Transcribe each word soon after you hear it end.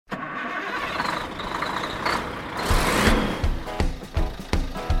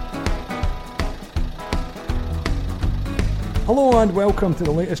Hello and welcome to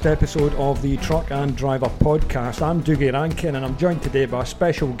the latest episode of the Truck and Driver podcast. I'm Dougie Rankin and I'm joined today by a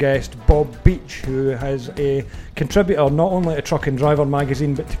special guest, Bob Beach, who is a contributor not only to Truck and Driver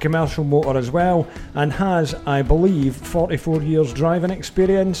magazine but to Commercial Motor as well, and has, I believe, 44 years driving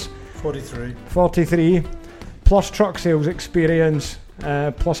experience. 43, plus truck sales experience,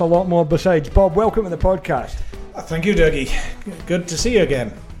 plus a lot more besides. Bob, welcome to the podcast. Thank you, Dougie. Good to see you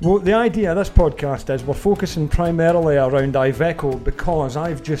again. Well, the idea of this podcast is we're focusing primarily around Iveco because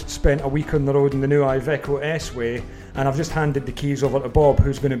I've just spent a week on the road in the new Iveco S-Way and I've just handed the keys over to Bob,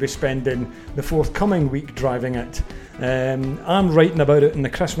 who's going to be spending the forthcoming week driving it. I'm writing about it in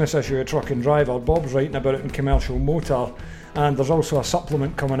the Christmas issue of Truck and Driver, Bob's writing about it in Commercial Motor, and there's also a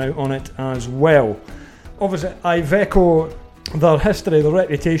supplement coming out on it as well. Obviously, Iveco, their history, their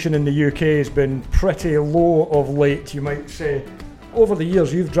reputation in the UK has been pretty low of late, you might say. Over the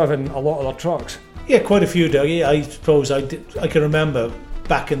years, you've driven a lot of their trucks. Yeah, quite a few, Dougie. I suppose I can remember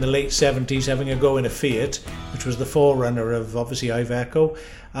back in the late 70s having a go in a Fiat, which was the forerunner of, obviously, Iveco.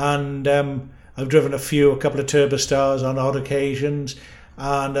 And I've driven a couple of Turbostars on odd occasions,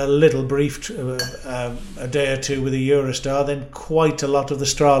 and a little brief, a day or two with a Eurostar, then quite a lot of the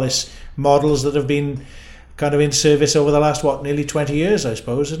Stralis models that have been kind of in service over the last, nearly 20 years, I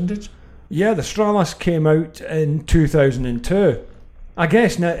suppose, isn't it? Yeah, the Stralis came out in 2002. I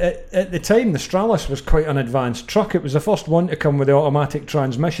guess now, at the time the Stralis was quite an advanced truck. It was the first one to come with the automatic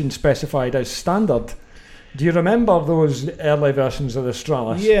transmission specified as standard. Do you remember those early versions of the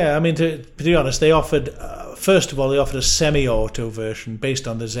Stralis? Yeah, I mean, to be honest, they offered, first of all, they offered a semi-auto version based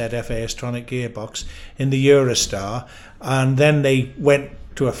on the ZF Aestronic gearbox in the Eurostar, and then they went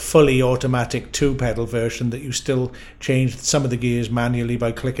to a fully automatic two-pedal version that you still changed some of the gears manually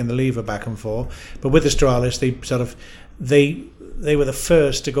by clicking the lever back and forth. But with the Stralis, they were the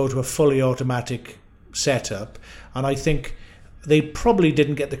first to go to a fully automatic setup, and I think they probably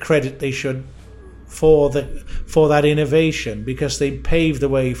didn't get the credit they should for that innovation, because they paved the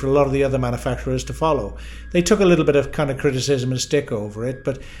way for a lot of the other manufacturers to follow. They took a little bit of kind of criticism and stick over it,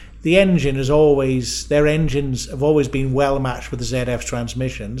 but their engines have always been well matched with the ZF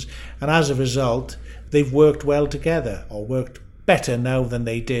transmissions, and as a result, they've worked well together, or worked better now than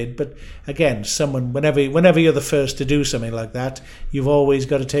they did. But again, whenever you're the first to do something like that, you've always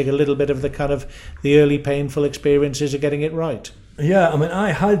got to take a little bit of the early painful experiences of getting it right. Yeah, I mean,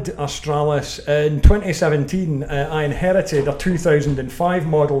 I had a Stralis in 2017. I inherited a 2005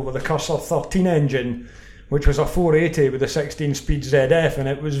 model with a Cursor 13 engine, which was a 480 with a 16-speed ZF, and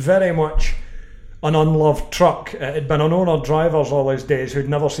it was very much an unloved truck. It had been on owner-drivers all those days who'd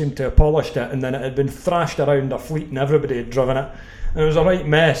never seemed to have polished it, and then it had been thrashed around a fleet and everybody had driven it. And it was a right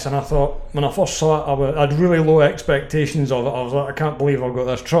mess, and I thought, when I first saw it, I had really low expectations of it. I was like, I can't believe I've got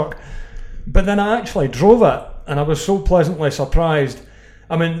this truck. But then I actually drove it, and I was so pleasantly surprised.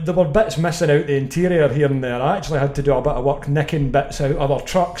 I mean, there were bits missing out the interior here and there. I actually had to do a bit of work nicking bits out of other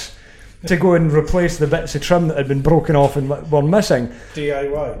trucks to go and replace the bits of trim that had been broken off and were missing.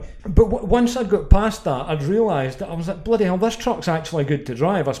 DIY. But once I got past that, I'd realised that I was like, bloody hell, this truck's actually good to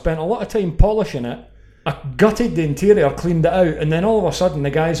drive. I spent a lot of time polishing it. I gutted the interior, cleaned it out, and then all of a sudden the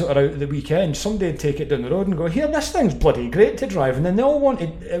guys that were out at the weekend, somebody would take it down the road and go, here, this thing's bloody great to drive. And then they all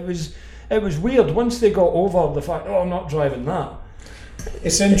wanted, it was weird once they got over the fact, I'm not driving that.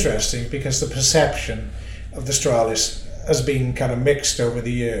 It's interesting because the perception of the Stralis has been kind of mixed over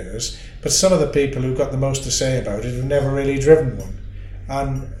the years, but some of the people who've got the most to say about it have never really driven one.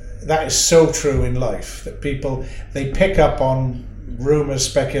 And that is so true in life, that people, they pick up on rumours,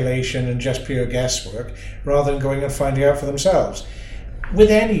 speculation and just pure guesswork rather than going and finding out for themselves. With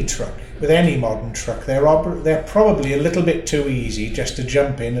any truck, with any modern truck, they're probably a little bit too easy just to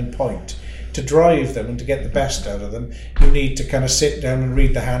jump in and point. To drive them and to get the best out of them, you need to kind of sit down and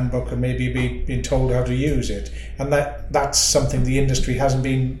read the handbook and maybe be told how to use it. And that's something the industry hasn't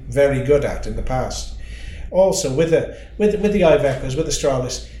been very good at in the past. Also, with the Ivecos, with the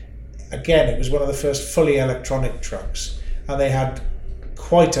Stralis, again, it was one of the first fully electronic trucks, and they had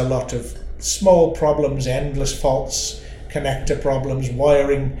quite a lot of small problems, endless faults, connector problems,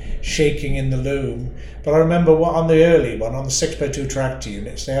 wiring shaking in the loom. But I remember on the early one, on the 6x2 tractor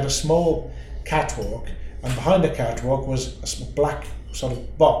units, they had a small catwalk, and behind the catwalk was a black sort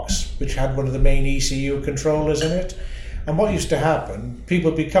of box which had one of the main ECU controllers in it. And what used to happen,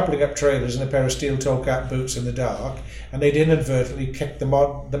 people would be coupling up trailers in a pair of steel toe cap boots in the dark, and they'd inadvertently kick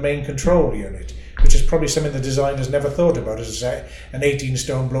the main control unit, which is probably something the designers never thought about, as an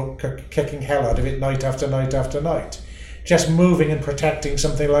 18-stone bloke kicking hell out of it night after night after night. Just moving and protecting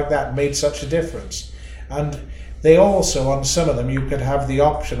something like that made such a difference. And they also, on some of them, you could have the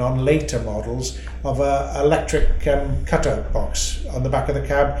option on later models of a electric cutout box on the back of the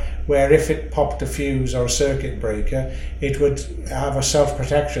cab, where if it popped a fuse or a circuit breaker, it would have a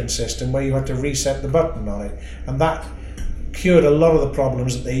self-protection system where you had to reset the button on it, and that cured a lot of the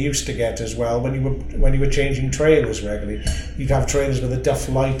problems that they used to get as well when you were changing trailers regularly. You'd have trailers with a duff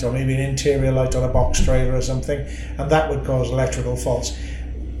light or maybe an interior light on a box trailer or something, and that would cause electrical faults.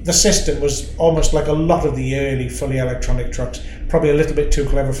 The system was almost like a lot of the early fully electronic trucks, probably a little bit too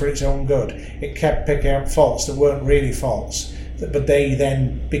clever for its own good. It kept picking up faults that weren't really faults, but they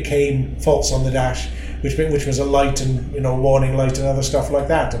then became faults on the dash, which was a light and warning light and other stuff like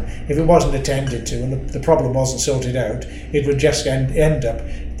that. And if it wasn't attended to and the problem wasn't sorted out, it would just end up,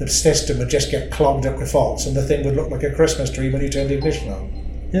 the system would just get clogged up with faults, and the thing would look like a Christmas tree when you turned the ignition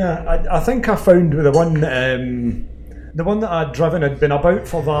on. Yeah, I think I found with the one that I'd driven had been about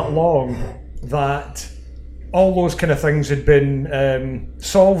for that long that all those kind of things had been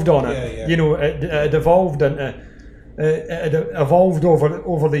solved on it. Yeah. It had evolved into. It had evolved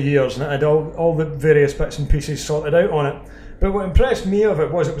over the years, and it had all the various bits and pieces sorted out on it. But what impressed me of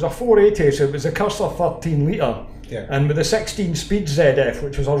it was a 480, so it was a Cursor 13 litre, and with a 16-speed ZF,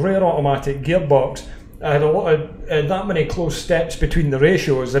 which was a rare automatic gearbox. I had a lot of that many close steps between the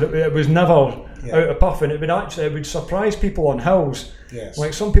ratios that it was never out of puff, and it would surprise people on hills. Yes.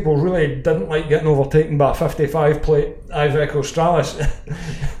 Like some people really didn't like getting overtaken by a 55 plate Iveco Stralis.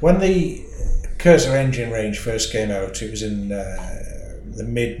 When the Cursor engine range first came out, it was in the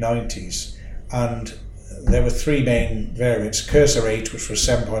mid-90s, and there were three main variants. Cursor 8, which was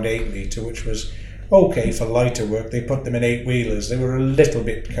 7.8 litre, which was okay for lighter work. They put them in 8-wheelers. They were a little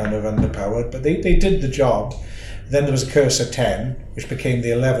bit kind of underpowered, but they did the job. Then there was a Cursor 10, which became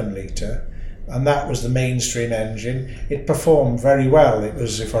the 11 litre, and that was the mainstream engine. It performed very well. It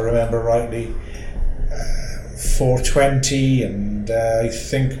was, if I remember rightly, 420, and I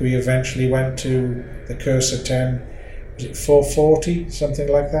think we eventually went to the Cursor 10. Was it 440, something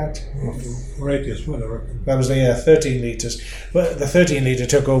like that? Radius, whatever. That was the 13 litres. But the 13 litre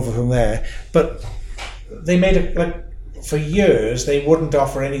took over from there. But they made it like, for years they wouldn't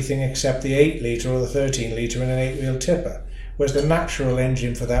offer anything except the 8 litre or the 13 litre in an 8-wheel tipper. Whereas the natural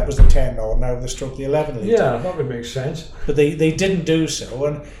engine for that was the 10, or now the stroke the 11 litre. Yeah, that would make sense. But they didn't do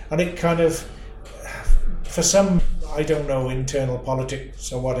so, and it kind of, for some, I don't know, internal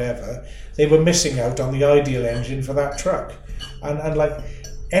politics or whatever, they were missing out on the ideal engine for that truck. And like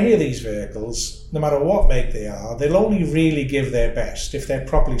any of these vehicles, no matter what make they are, they'll only really give their best if they're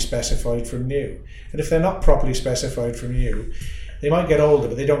properly specified from new. And if they're not properly specified from new, they might get older,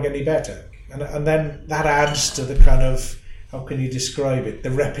 but they don't get any better. And then that adds to the kind of, how can you describe it,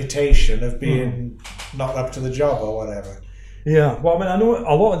 the reputation of being not up to the job or whatever. Yeah, well, I mean, I know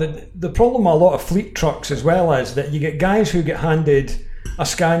a lot of the problem with a lot of fleet trucks as well is that you get guys who get handed a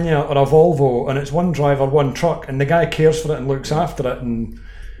Scania or a Volvo, and it's one driver, one truck, and the guy cares for it and looks after it and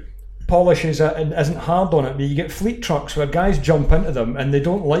polishes it and isn't hard on it. But you get fleet trucks where guys jump into them and they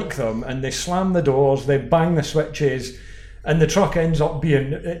don't like them, and they slam the doors, they bang the switches, and the truck ends up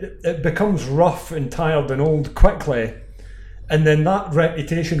being, it becomes rough and tired and old quickly. And then that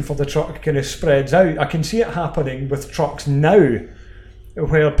reputation for the truck kind of spreads out. I can see it happening with trucks now,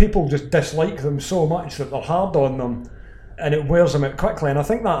 where people just dislike them so much that they're hard on them, and it wears them out quickly. And I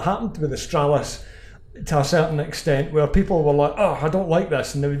think that happened with the Stralis to a certain extent, where people were like, oh, I don't like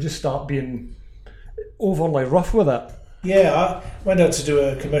this, and they would just start being overly rough with it. Yeah, I went out to do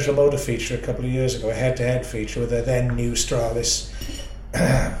a commercial motor feature a couple of years ago, a head-to-head feature with a then new Stralis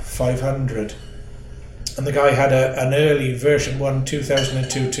 500. And the guy had an early version 1,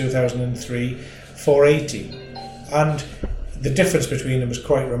 2002, 2003, 480. And the difference between them was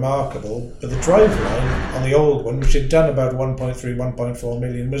quite remarkable. But the driveline on the old one, which had done about 1.3, 1.4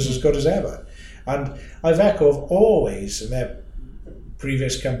 million, was as good as ever. And Iveco have always, in their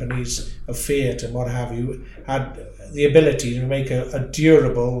previous companies of Fiat and what have you, had the ability to make a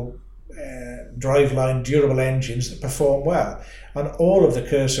durable driveline, durable engines that perform well. And all of the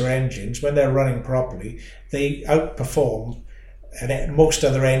Cursor engines, when they're running properly, they outperform most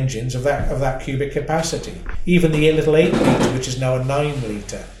other engines of that cubic capacity. Even the little 8 litre, which is now a 9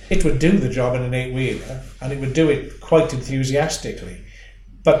 litre, it would do the job in an 8-wheeler, and it would do it quite enthusiastically.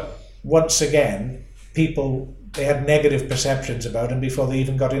 But once again, they had negative perceptions about them before they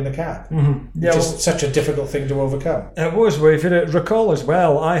even got in the cab. Mm-hmm. Which is such a difficult thing to overcome. It was. Well, if you recall as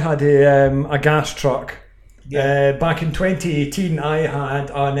well, I had a gas truck. Yeah. Back in 2018, I had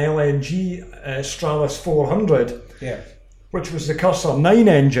an LNG Stralis 400, which was the Cursor 9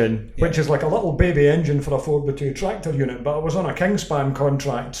 engine, which is like a little baby engine for a 4x2 tractor unit. But I was on a Kingspan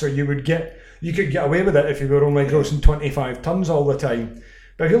contract, so you would get you could get away with it if you were only grossing 25 tonnes all the time.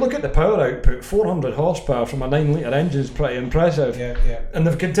 But if you look at the power output, 400 horsepower from a 9 litre engine is pretty impressive. Yeah. And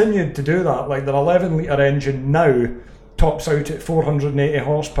they've continued to do that. Like their 11 litre engine now tops out at 480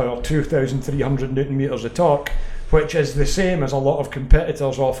 horsepower, 2,300 newton metres of torque, which is the same as a lot of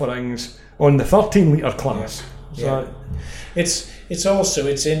competitors' offerings on the 13 litre class. Yeah. It's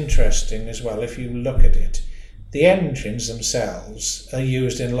interesting as well if you look at it. The engines themselves are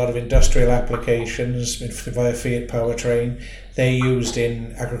used in a lot of industrial applications via Fiat powertrain. They're used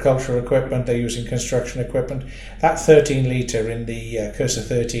in agricultural equipment, they're used in construction equipment. That 13 litre in the Cursor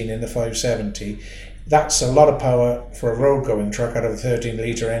 13 in the 570, that's a lot of power for a road-going truck out of a 13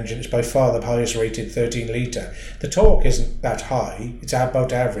 litre engine. It's by far the highest rated 13 litre. The torque isn't that high, it's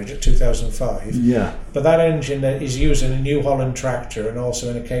about average at 2005. Yeah. But that engine is used in a New Holland tractor and also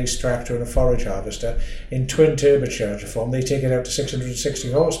in a Case tractor and a forage harvester in twin turbocharger form. They take it out to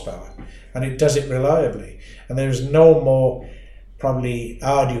 660 horsepower and it does it reliably. And there's no more probably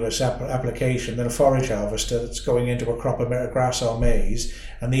arduous application than a forage harvester that's going into a crop of grass or maize,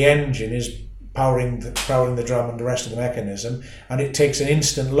 and the engine is powering the drum and the rest of the mechanism, and it takes an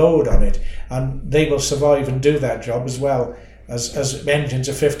instant load on it, and they will survive and do that job as well as engines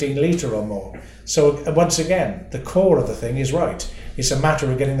of 15 litre or more. So once again, the core of the thing is right. It's a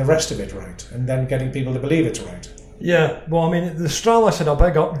matter of getting the rest of it right, and then getting people to believe it's right. Yeah, well, I mean, the Stralis had a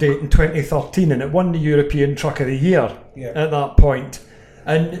big update in 2013 and it won the European Truck of the Year at that point.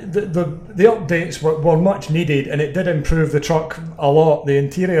 And the updates were much needed, and it did improve the truck a lot. The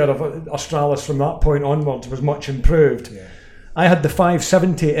interior of a Stralis from that point onwards was much improved. Yeah. I had the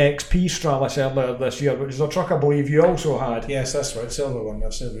 570 XP Stralis earlier this year, which is a truck I believe you also had. Yes, that's right, silver one,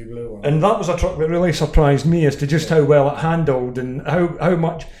 that silvery blue one. And that was a truck that really surprised me as to just how well it handled and how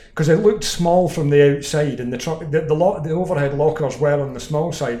much, because it looked small from the outside, and the truck, the overhead lockers were on the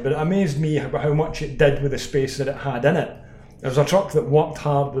small side, but it amazed me how much it did with the space that it had in it. It was a truck that worked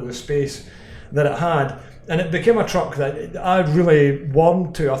hard with the space that it had, and it became a truck that I really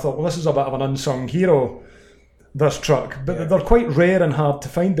warmed to. I thought, well, this is a bit of an unsung hero, this truck, but they're quite rare and hard to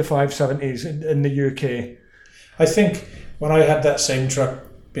find, the 570s in the UK. I think when I had that same truck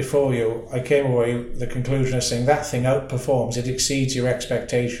before you, I came away with the conclusion of saying that thing outperforms, it exceeds your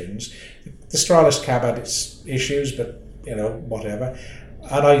expectations. The Stralis cab had its issues, but whatever.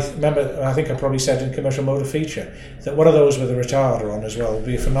 And I remember, I think I probably said in Commercial Motor Feature, that one of those with a retarder on as well would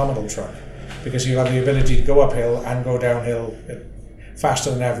be a phenomenal truck, because you have the ability to go uphill and go downhill at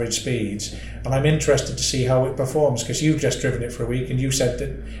faster than average speeds. And I'm interested to see how it performs, because you've just driven it for a week and you said that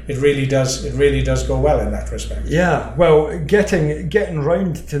it really does go well in that respect. Yeah, well, getting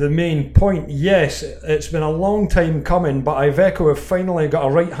round to the main point, yes, it's been a long time coming, but Iveco have finally got a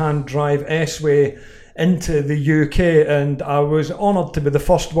right-hand drive S-Way into the UK, and I was honoured to be the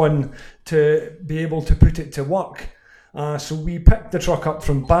first one to be able to put it to work. So we picked the truck up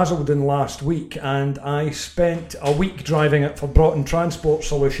from Basildon last week, and I spent a week driving it for Broughton Transport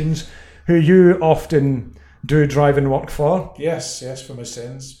Solutions, who you often do driving work for. Yes, for my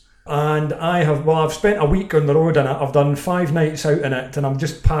sins. And I've spent a week on the road in it. I've done 5 nights out in it, and I'm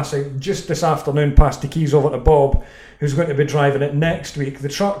just this afternoon past the keys over to Bob, who's going to be driving it next week. The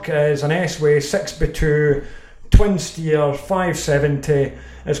truck is an S-Way 6x2 twin steer 570.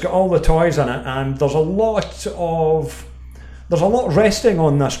 It's got all the toys in it, and there's a lot resting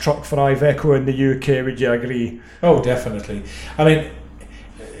on this truck for Iveco in the UK. Would you agree? Oh, definitely. I mean,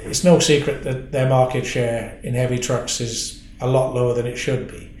 it's no secret that their market share in heavy trucks is a lot lower than it should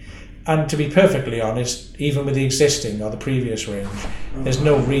be. And to be perfectly honest, even with the existing or the previous range, there's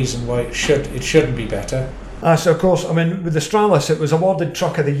no reason why it shouldn't be better. So of course, I mean, with the Stralis, it was awarded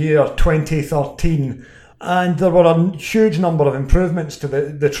Truck of the Year 2013, and there were a huge number of improvements to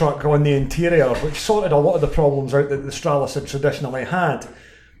the truck on the interior, which sorted a lot of the problems out that the Stralis had traditionally had.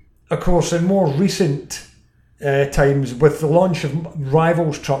 Of course, in more recent times, with the launch of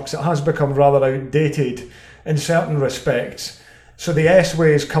rivals trucks, it has become rather outdated in certain respects. So the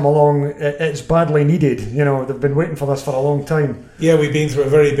S-Way's come along, it's badly needed. They've been waiting for this for a long time. Yeah, we've been through a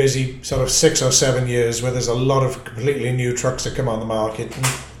very busy sort of 6 or 7 years where there's a lot of completely new trucks that come on the market, and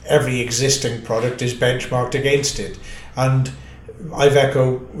every existing product is benchmarked against it. And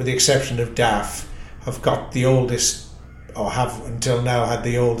Iveco, with the exception of DAF, have got the oldest, or have until now had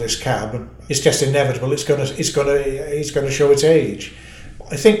the oldest cab. It's just inevitable. It's going to show its age.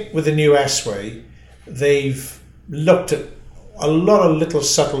 I think with the new S-Way, they've looked at a lot of little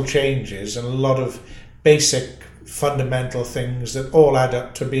subtle changes and a lot of basic fundamental things that all add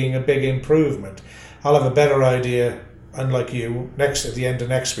up to being a big improvement. I'll have a better idea, unlike you, at the end of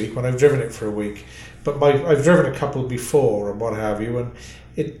next week when I've driven it for a week. But I've driven a couple before and what have you, and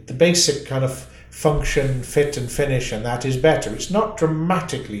the basic kind of function, fit and finish and that is better. It's not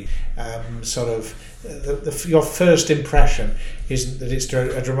dramatically your first impression isn't that it's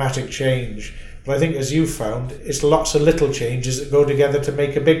a dramatic change. But I think, as you found, it's lots of little changes that go together to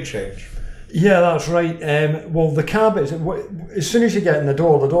make a big change. Yeah, that's right. Well, the cab is, as soon as you get in the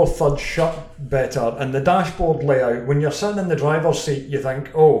door thuds shut better, and the dashboard layout, when you're sitting in the driver's seat, you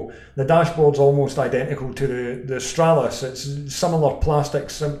think, oh, the dashboard's almost identical to the Stralis. It's similar plastic,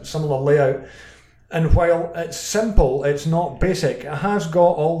 similar layout. And while it's simple, it's not basic. It has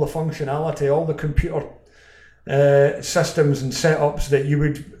got all the functionality, all the computer systems and setups that you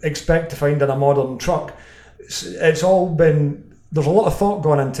would expect to find in a modern truck. It's all been, there's a lot of thought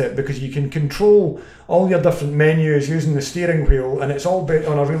gone into it, because you can control all your different menus using the steering wheel, and it's all built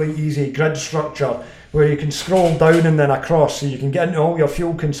on a really easy grid structure where you can scroll down and then across, so you can get into all your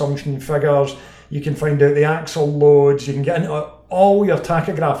fuel consumption figures, you can find out the axle loads, you can get into all your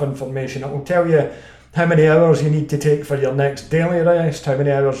tachograph information. It will tell you how many hours you need to take for your next daily rest, how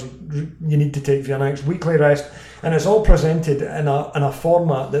many hours you need to take for your next weekly rest, and it's all presented in a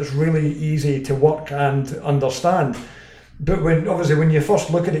format that's really easy to work and understand. But when you first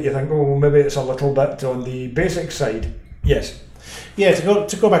look at it, you think, oh, well, maybe it's a little bit on the basic side. Yes. Yeah,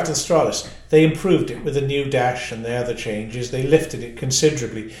 to go back to the Stralis, they improved it with the new dash and the other changes. They lifted it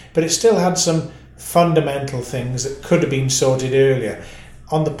considerably, but it still had some fundamental things that could have been sorted earlier.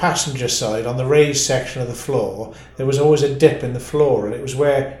 On the passenger side, on the raised section of the floor, there was always a dip in the floor, and it was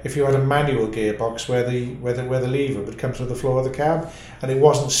where, if you had a manual gearbox, where the lever would come through the floor of the cab, and it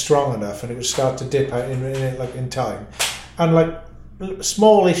wasn't strong enough, and it would start to dip out in time. And like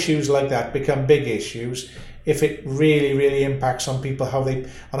small issues like that become big issues if it really, really impacts on people,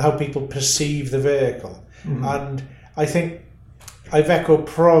 how people perceive the vehicle. Mm-hmm. And I think Iveco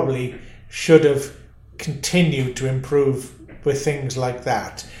probably should have continued to improve with things like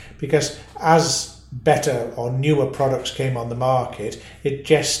that, because as better or newer products came on the market, it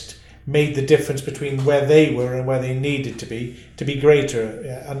just made the difference between where they were and where they needed to be greater.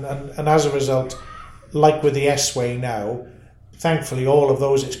 And as a result, like with the S-Way now, thankfully all of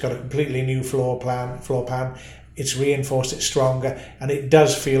those, it's got a completely new floor pan, it's reinforced, it's stronger, and it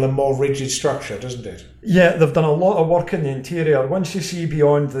does feel a more rigid structure, doesn't it? Yeah, they've done a lot of work in the interior. Once you see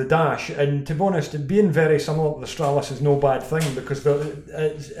beyond the dash, and to be honest, being very similar to the Stralis is no bad thing, because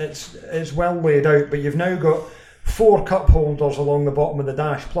it's well laid out, but you've now got 4 cup holders along the bottom of the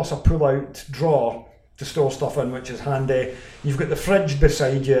dash, plus a pull-out drawer to store stuff in, which is handy. You've got the fridge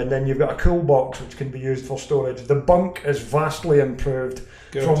beside you, and then you've got a cool box which can be used for storage. The bunk is vastly improved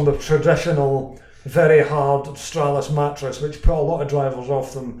from the traditional very hard Stralis mattress, which put a lot of drivers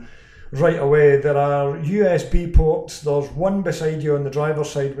off them right away. There are USB ports. There's one beside you on the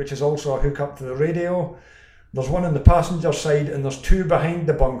driver's side, which is also a hook up to the radio. There's one on the passenger side, and there's 2 behind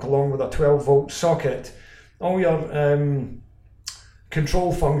the bunk, along with a 12-volt socket. All your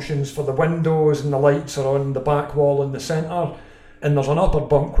control functions for the windows and the lights are on the back wall in the centre, and there's an upper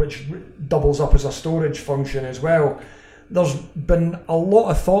bunk which doubles up as a storage function as well. There's been a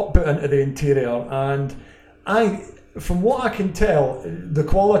lot of thought put into the interior, and from what I can tell, the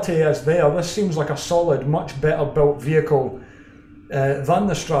quality is there. This seems like a solid, much better built vehicle than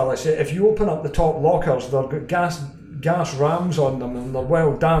the Stralis. If you open up the top lockers, they've got gas rams on them, and they're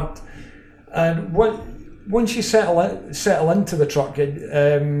well damped. And once you settle into the truck,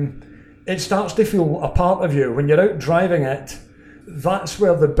 it starts to feel a part of you. When you're out driving it, that's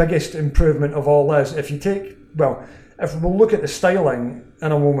where the biggest improvement of all is. If we'll look at the styling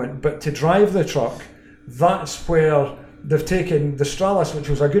in a moment, but to drive the truck, that's where they've taken the Stralis, which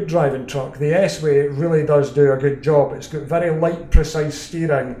was a good driving truck. The S-Way really does do a good job. It's got very light, precise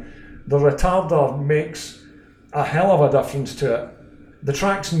steering. The retarder makes a hell of a difference to it. The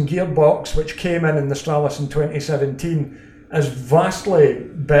traction gearbox, which came in the Stralis in 2017, is vastly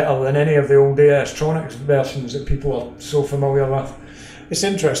better than any of the old AS-Tronics versions that people are so familiar with. It's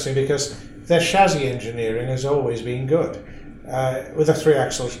interesting because their chassis engineering has always been good. With a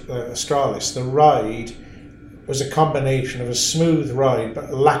 3-axle Stralis, the ride was a combination of a smooth ride but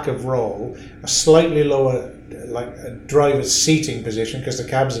a lack of roll, a slightly lower a driver's seating position because the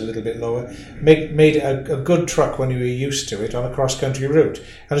cab's a little bit lower, made it a good truck when you were used to it on a cross-country route.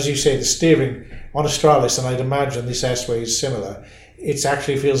 And as you say, the steering on a Stralis, and I'd imagine this S-Way is similar, it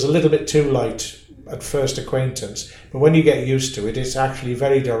actually feels a little bit too light at first acquaintance, but when you get used to it, it's actually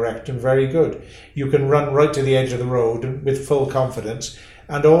very direct and very good. You can run right to the edge of the road with full confidence,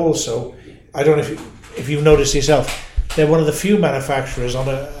 and also, I don't know if you've noticed yourself, they're one of the few manufacturers on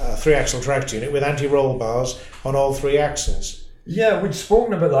a 3-axle track unit with anti-roll bars on all 3 axles. Yeah, we'd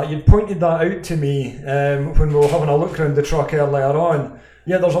spoken about that. You'd pointed that out to me when we were having a look around the truck earlier on.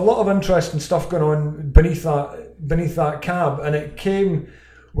 Yeah, there's a lot of interesting stuff going on beneath that cab, and it came.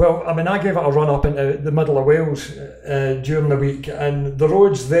 Well, I mean, I gave it a run up into the middle of Wales during the week, and the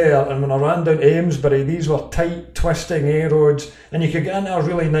roads there, and when I ran down to Amesbury, these were tight, twisting A roads, and you could get into a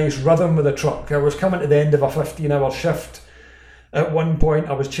really nice rhythm with the truck. I was coming to the end of a 15-hour shift at one point.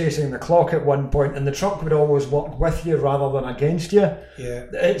 I was chasing the clock at one point, and the truck would always work with you rather than against you. Yeah.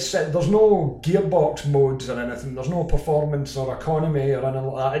 There's no gearbox modes or anything. There's no performance or economy or anything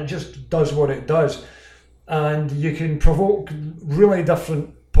like that. It just does what it does, and you can provoke really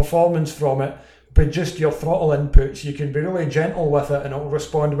different performance from it by just your throttle inputs. You can be really gentle with it and it'll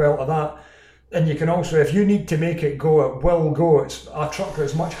respond well to that. And you can also, if you need to make it go, it will go. It's a truck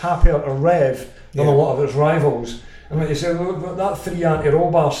that's much happier to rev than a lot of its rivals. And like you say, look, that 3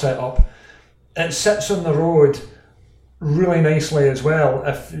 anti-roll bar setup, it sits on the road really nicely as well.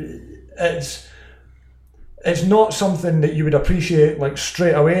 If it's not something that you would appreciate like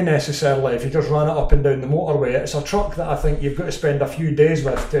straight away necessarily if you just ran it up and down the motorway. It's a truck that I think you've got to spend a few days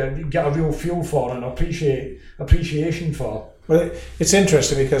with to get a real feel for and appreciation for. Well, it's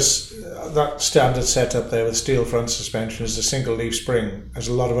interesting because that standard setup there with steel front suspension is a single leaf spring, as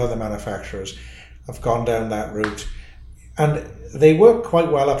a lot of other manufacturers have gone down that route. And they work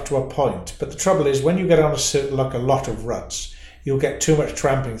quite well up to a point, but the trouble is when you get on a lot of ruts, you'll get too much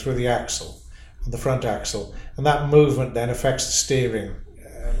tramping through the axle, the front axle, and that movement then affects the steering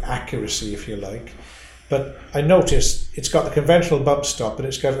accuracy, if you like. But I noticed it's got the conventional bump stop, but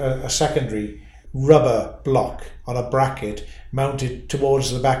it's got a secondary rubber block on a bracket mounted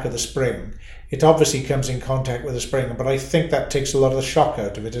towards the back of the spring. It obviously comes in contact with the spring, but I think that takes a lot of the shock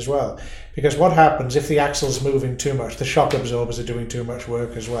out of it as well. Because what happens if the axle's moving too much, the shock absorbers are doing too much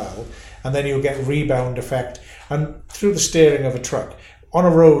work as well, and then you'll get rebound effect. And through the steering of a truck, on a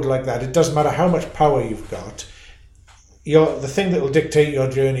road like that, it doesn't matter how much power you've got. The thing that will dictate your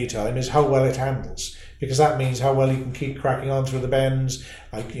journey time is how well it handles, because that means how well you can keep cracking on through the bends.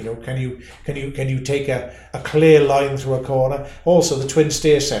 Like, you know, can you take a clear line through a corner? Also, the twin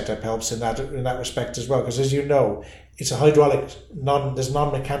steer setup helps in that respect as well, because as you know, it's a hydraulic. There's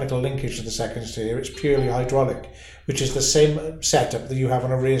non-mechanical linkage to the second steer. It's purely hydraulic, which is the same setup that you have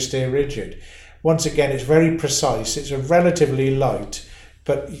on a rear steer rigid. Once again, it's very precise. It's a relatively light,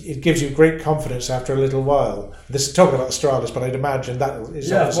 but it gives you great confidence after a little while. This is talking about the Stralis, but I'd imagine that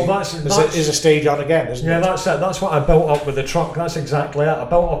is is a stage on again, isn't it? Yeah, that's it. That's what I built up with the truck. That's exactly it. I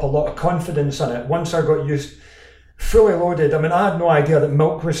built up a lot of confidence in it. Once I got used, fully loaded. I mean, I had no idea that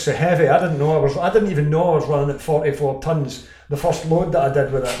milk was so heavy. I didn't even know I was running at 44 tons. The first load that I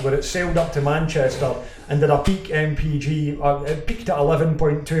did with it, where it sailed up to Manchester and did a peak MPG, it peaked at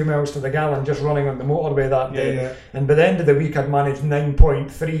 11.2 miles to the gallon just running on the motorway that day. Yeah. And by the end of the week, I'd managed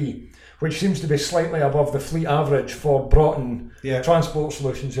 9.3, which seems to be slightly above the fleet average for Broughton Transport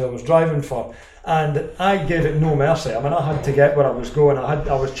Solutions who I was driving for. And I gave it no mercy. I mean, I had to get where I was going.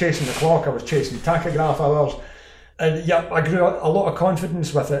 I was chasing the clock. I was chasing tachograph hours. And yeah, I grew a lot of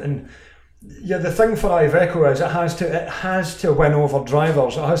confidence with it. And yeah, the thing for Iveco is it has to win over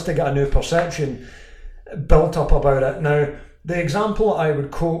drivers. It has to get a new perception built up about it. Now, the example I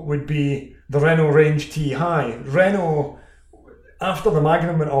would quote would be the Renault Range T High. Renault, after the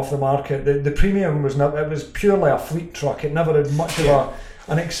Magnum went off the market, the Premium was purely a fleet truck. It never had much of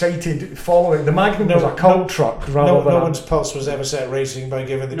an excited following. The Magnum was a cult truck rather than... No one's pulse was ever set racing by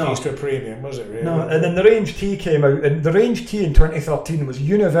giving the keys to a Premium, was it really? No, and then the Range T came out, and the Range T in 2013 was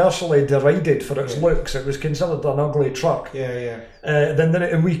universally derided for its looks. It was considered an ugly truck.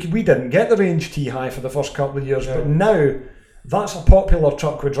 And we didn't get the Range T High for the first couple of years, but now that's a popular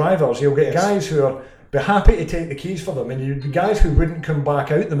truck with drivers. You'll get guys who are be happy to take the keys for them, and you'd be guys who wouldn't come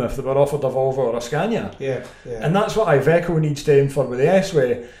back out them if they were offered a Volvo or a Scania. And that's what Iveco needs to aim for with the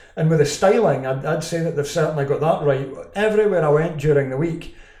S-Way. And with the styling, I'd say that they've certainly got that right. Everywhere I went during the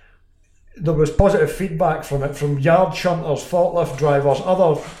week, there was positive feedback from it, from yard shunters, forklift drivers,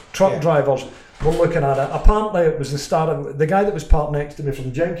 other truck drivers were looking at it. Apparently it was the start of the guy that was parked next to me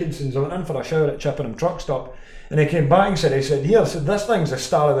from Jenkinson's. I went in for a shower at Chippenham truck stop, and he came back and said, this thing's the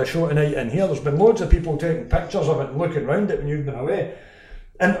star of the show tonight in here. There's been loads of people taking pictures of it and looking around it when you've been away.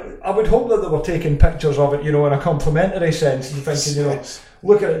 And I would hope that they were taking pictures of it, in a complimentary sense, and thinking,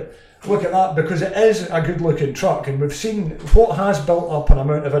 look at that, because it is a good looking truck. And we've seen what has built up an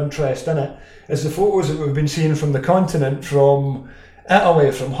amount of interest in it is the photos that we've been seeing from the continent, from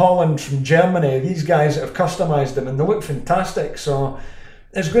Italy, from Holland, from Germany, these guys that have customised them, and they look fantastic. So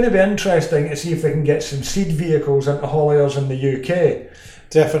it's going to be interesting to see if they can get some seed vehicles into hauliers in the UK.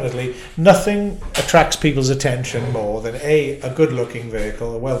 Definitely. Nothing attracts people's attention more than a good-looking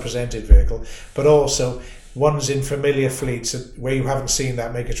vehicle, a well-presented vehicle, but also ones in familiar fleets where you haven't seen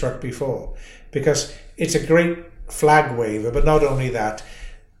that make a truck before, because it's a great flag waver. But not only that,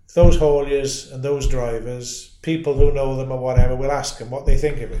 those hauliers and those drivers, people who know them or whatever, will ask them what they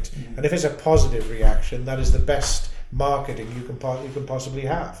think of it. And if it's a positive reaction, that is the best marketing you can possibly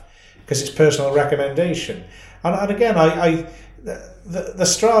have, because it's personal recommendation. And again, the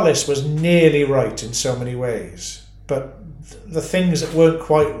Stralis was nearly right in so many ways, but the things that weren't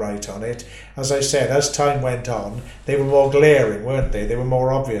quite right on it, as I said, as time went on, they were more glaring, weren't they? They were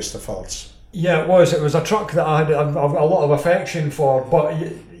more obvious, the faults. Yeah, it was. It was a truck that I had a lot of affection for, but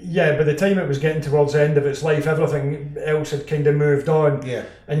yeah, by the time it was getting towards the end of its life, everything else had kind of moved on. Yeah,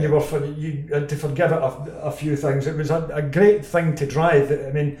 and you had to forgive it a few things. It was a great thing to drive.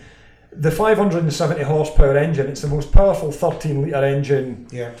 I mean, the 570 horsepower engine, it's the most powerful 13 litre engine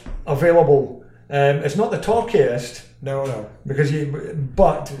available. It's not the torquiest. No.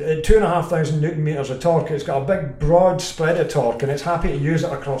 But at 2,500 newton meters of torque, it's got a big broad spread of torque, and it's happy to use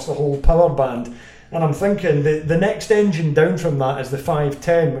it across the whole power band. And I'm thinking the next engine down from that is the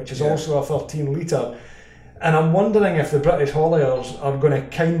 510, which is also a 13 litre. And I'm wondering if the British hauliers are going to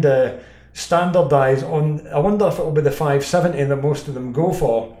kind of standardise on. I wonder if it'll be the 570 that most of them go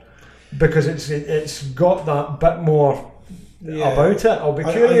for, because it's got that bit more about it. I'll be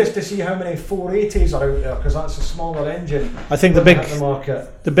curious to see how many 480s are out there, because that's a smaller engine. I think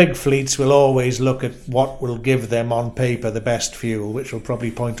the big fleets will always look at what will give them on paper the best fuel, which will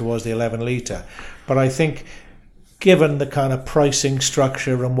probably point towards the 11 litre. But I think, given the kind of pricing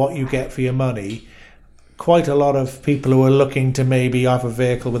structure and what you get for your money, quite a lot of people who are looking to maybe have a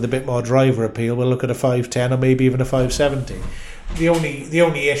vehicle with a bit more driver appeal will look at a 510 or maybe even a 570. The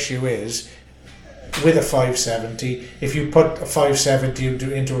only issue is, with a 570, if you put a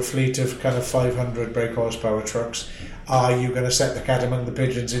 570 into a fleet of kind of 500 brake horsepower trucks, are you going to set the cat among the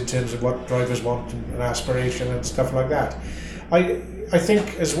pigeons in terms of what drivers want and aspiration and stuff like that? I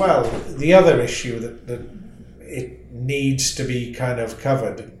think as well, the other issue that it needs to be kind of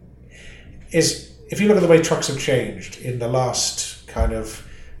covered is, if you look at the way trucks have changed in the last kind of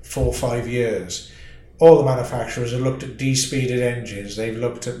 4 or 5 years, all the manufacturers have looked at de-speeded engines. They've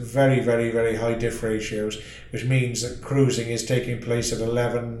looked at very, very, very high diff ratios, which means that cruising is taking place at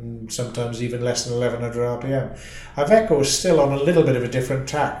 11, sometimes even less than 1100 RPM. Iveco is still on a little bit of a different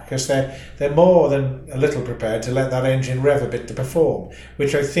tack, because they're more than a little prepared to let that engine rev a bit to perform,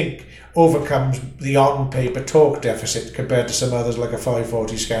 which I think overcomes the on-paper torque deficit compared to some others like a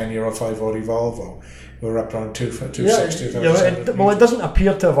 540 Scania or 540 Volvo. We're up around 260. Well, it doesn't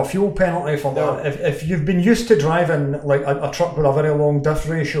appear to have a fuel penalty for that. If you've been used to driving like a truck with a very long diff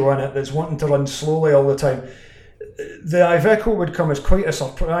ratio in it that's wanting to run slowly all the time, the Iveco would come as quite a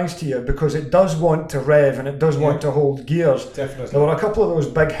surprise to you, because it does want to rev and it does want to hold gears. Definitely. There were a couple of those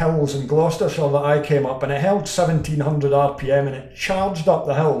big hills in Gloucestershire that I came up, and it held 1700 RPM and it charged up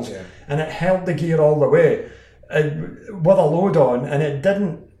the hills and it held the gear all the way with a load on, and it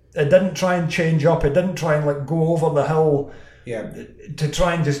didn't try and change up. It didn't try and like go over the hill to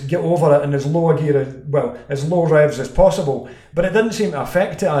try and just get over it in as low a gear as low revs as possible. But it didn't seem to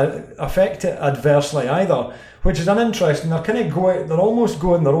affect it adversely either, which is uninteresting. They're almost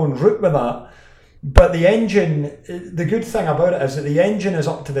going their own route with that. But the engine, the good thing about it is that the engine is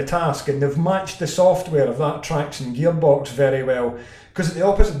up to the task, and they've matched the software of that traction gearbox very well. Because at the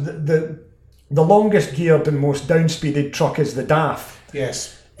opposite, the longest geared and most downspeeded truck is the DAF.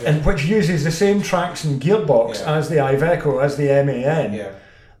 Yes. And which uses the same traction gearbox as the Iveco, as the MAN. Yeah.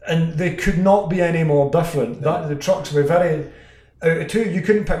 And they could not be any more different. No. The trucks were very... Out of two, you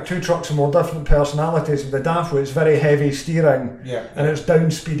couldn't pick two trucks with more different personalities. With the DAF, it's very heavy steering and it's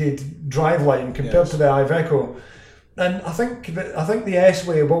downspeeded driveline compared to the Iveco. And I think the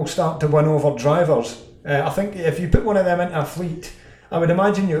S-Way will start to win over drivers. I think if you put one of them into a fleet, I would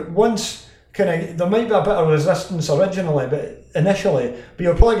imagine there might be a bit of resistance initially, but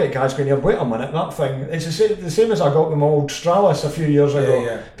you'll probably get guys going, wait a minute, that thing, it's the same as I got with my old Stralis a few years ago.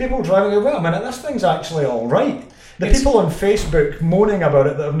 Yeah. People driving go, wait a minute, this thing's actually all right. People on Facebook moaning about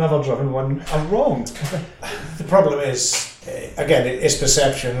it that have never driven one are wrong. The problem is, again, it's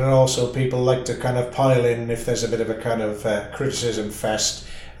perception, and also people like to kind of pile in if there's a bit of a kind of criticism fest,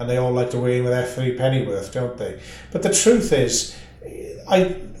 and they all like to weigh in with F3 pennyworth, don't they? But the truth is,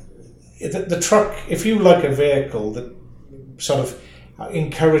 the truck, if you like a vehicle that sort of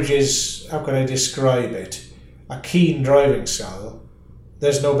encourages, how can I describe it, a keen driving style,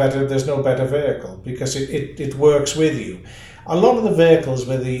 there's no better vehicle, because it works with you. A lot of the vehicles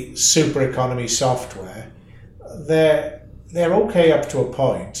with the super economy software, they're okay up to a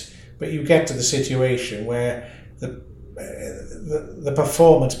point, but you get to the situation where the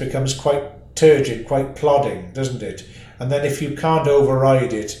performance becomes quite turgid, quite plodding, doesn't it? And then if you can't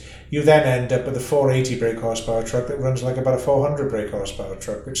override it, you then end up with a 480 brake horsepower truck that runs like about a 400 brake horsepower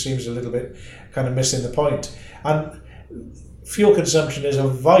truck, which seems a little bit kind of missing the point. And fuel consumption is a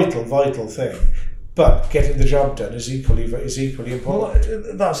vital thing, but getting the job done is equally important.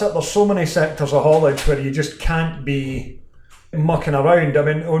 Well, that's it. There's so many sectors of haulage where you just can't be mucking around. I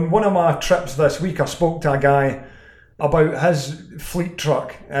mean, on one of my trips this week, I spoke to a guy about his fleet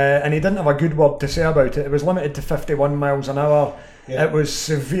truck, and he didn't have a good word to say about it. It was limited to 51 miles an hour. Yeah. It was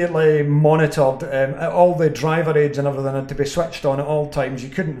severely monitored. All the driver aids and everything had to be switched on at all times. You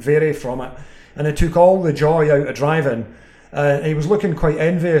couldn't vary from it. And it took all the joy out of driving. He was looking quite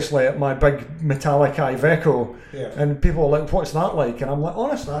enviously at my big metallic Iveco. Yeah. And people were like, what's that like? And I'm like,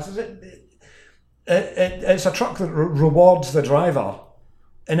 honestly, it's a truck that rewards the driver.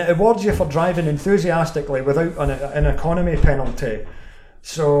 And it rewards you for driving enthusiastically without an economy penalty.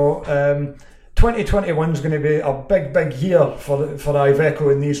 So 2021 is going to be a big year for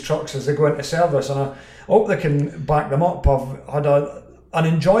Iveco in these trucks as they go into service, and I hope they can back them up. I've had an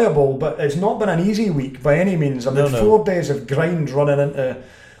enjoyable, but it's not been an easy week by any means. I've had 4 days of grind running into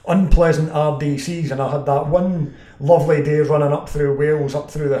unpleasant RDCs, and I had that one lovely day running up through Wales, up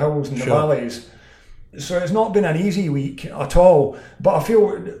through the hills and the valleys. So it's not been an easy week at all, but I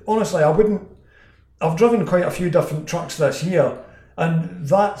feel, honestly, I've driven quite a few different trucks this year,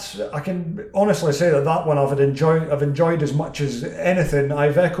 and I can honestly say that one I've enjoyed as much as anything.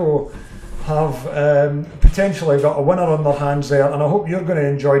 Iveco have potentially got a winner on their hands there, and I hope you're going to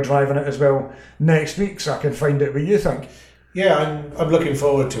enjoy driving it as well next week, so I can find out what you think. Yeah, I'm looking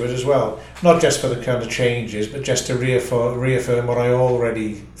forward to it as well. Not just for the kind of changes, but just to reaffirm what I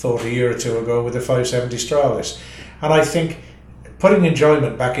already thought a year or two ago with the 570 Stralis. And I think putting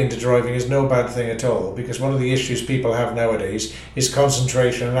enjoyment back into driving is no bad thing at all, because one of the issues people have nowadays is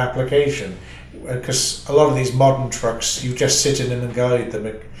concentration and application. Because a lot of these modern trucks, you just sit in them and guide them,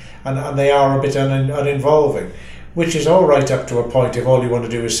 and they are a bit uninvolving, which is all right up to a point if all you want to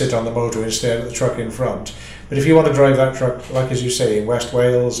do is sit on the motor and stare at the truck in front. But if you want to drive that truck, like as you say, in West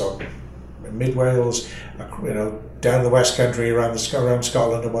Wales or Mid Wales, down the West Country around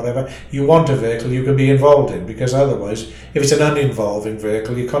Scotland or whatever, you want a vehicle you can be involved in, because otherwise, if it's an uninvolving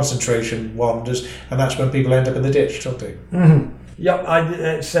vehicle, your concentration wanders, and that's when people end up in the ditch, don't they? Mm-hmm. Yeah,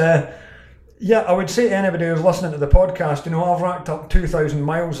 I would say to anybody who's listening to the podcast, I've racked up 2,000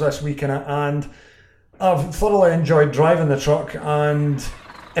 miles this week in it, and I've thoroughly enjoyed driving the truck. And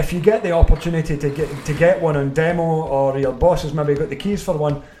if you get the opportunity to get one on demo, or your boss has maybe got the keys for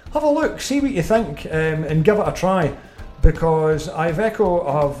one, have a look, see what you think, and give it a try, because Iveco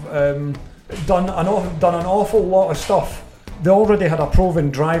have done an awful lot of stuff. They already had a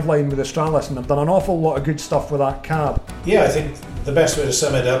proven driveline with the Stralis, and they've done an awful lot of good stuff with that cab. Yeah, I think the best way to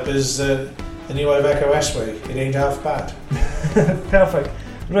sum it up is the new Iveco S-Way. It ain't half bad. Perfect.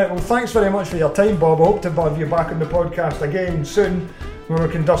 Right, well, thanks very much for your time, Bob. I hope to have you back on the podcast again soon, where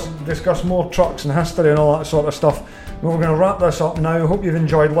we can discuss more trucks and history and all that sort of stuff. Well, we're going to wrap this up now. Hope you've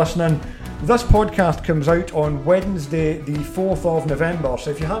enjoyed listening. This podcast comes out on Wednesday, the 4th of November,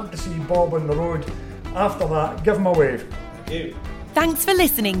 so if you happen to see Bob on the road after that, give him a wave. Thank you. Thanks for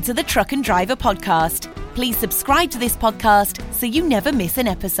listening to the Truck and Driver podcast. Please subscribe to this podcast so you never miss an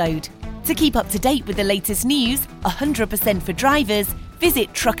episode. To keep up to date with the latest news, 100% for drivers,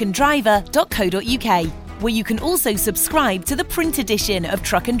 visit truckanddriver.co.uk, where you can also subscribe to the print edition of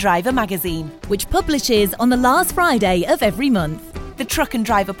Truck and Driver magazine, which publishes on the last Friday of every month. The Truck and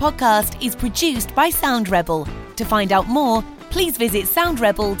Driver podcast is produced by Sound Rebel. To find out more, please visit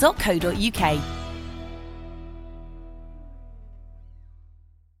soundrebel.co.uk.